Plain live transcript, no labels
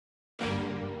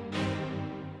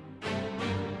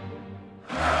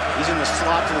in the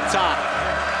slot to the top.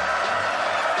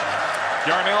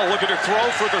 Yarnell looking to throw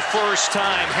for the first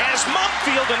time. Has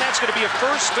Mumpfield, and that's going to be a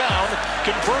first down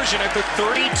conversion at the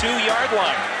 32-yard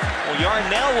line. Well,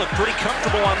 Yarnell looked pretty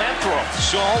comfortable on that throw.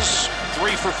 Sauls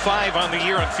 3 for 5 on the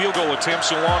year on field goal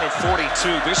attempts, a long of 42.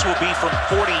 This will be from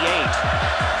 48.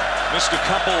 Missed a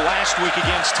couple last week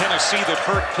against Tennessee that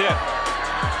hurt Pitt.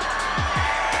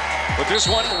 But this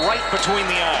one right between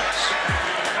the eyes.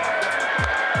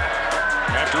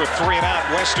 After a 3-and-out,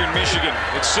 Western Michigan.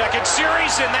 It's second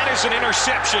series, and that is an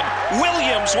interception.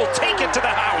 Williams will take it to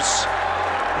the house.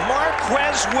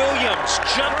 Marquez Williams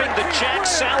jumping the Jack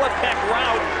Salopek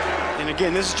route. And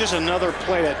again, this is just another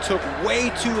play that took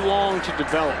way too long to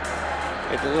develop.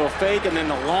 It's a little fake, and then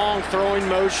the long throwing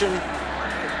motion.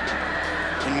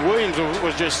 And Williams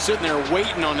was just sitting there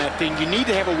waiting on that thing. You need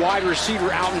to have a wide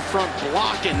receiver out in front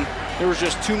blocking. There was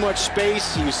just too much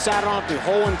space. He was sat on it the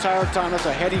whole entire time. That's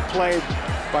a heady play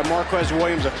by Marquez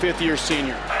Williams, a fifth-year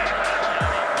senior.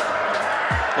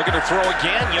 Looking to throw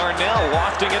again. Yarnell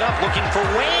lofting it up, looking for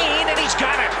Wayne, and he's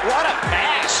got it. What a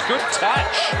pass. Good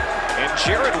touch. And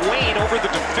Jared Wayne over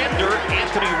the defender.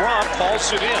 Anthony Robb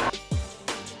hauls it in.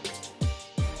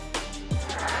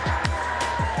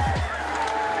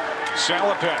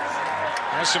 Salopek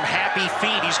has some happy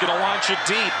feet. He's going to launch it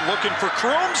deep. Looking for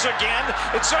Crooms again.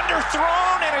 It's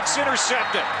underthrown, and it's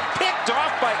intercepted. Picked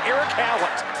off by Eric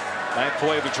Hallett. Ninth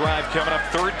play of the drive coming up,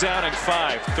 3rd down and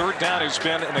 5. 3rd down has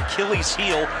been an Achilles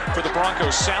heel for the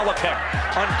Broncos. Salopek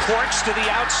uncorks to the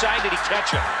outside. Did he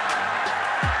catch it?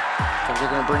 And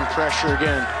they're going to bring pressure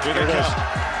again. Here they come.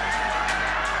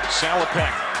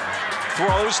 Salopek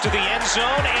throws to the end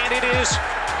zone, and it is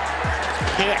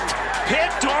picked.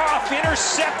 Picked off,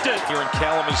 intercepted. Here in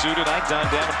Kalamazoo tonight,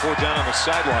 down and poured down on the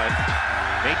sideline.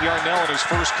 Nate Yarnell in his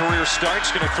first career start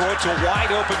is going to throw it to a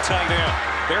wide open tight end.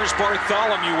 There's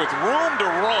Bartholomew with room to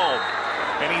roam.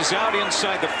 And he's out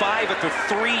inside the 5 at the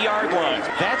 3-yard line.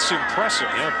 That's impressive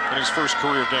in his first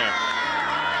career game.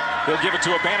 He'll give it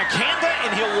to Abanikanda,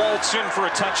 and he'll waltz in for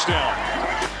a touchdown.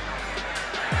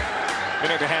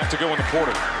 Minute and a half to go in the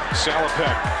quarter.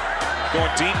 Salopek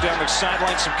going deep down the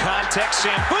sideline, some context.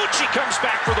 Sambucci comes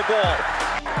back for the ball.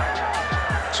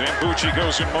 Sambucci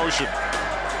goes in motion.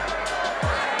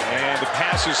 And the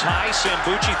pass is high.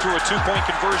 Sambucci threw a 2-point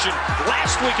conversion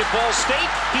last week at Ball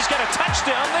State. He's got a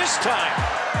touchdown this time.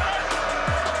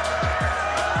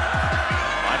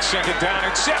 On 2nd down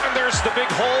and 7, there's the big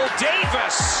hole.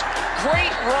 Davis,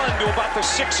 great run to about the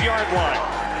 6-yard line.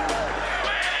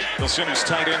 He'll send his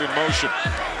tight end in motion.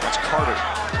 That's Carter.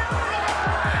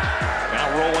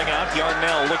 Now rolling out,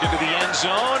 Yarnell looking to the end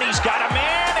zone. He's got a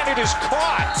man, and it is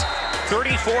caught.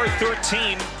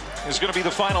 34-13 is going to be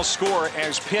the final score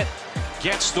as Pitt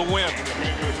gets the win.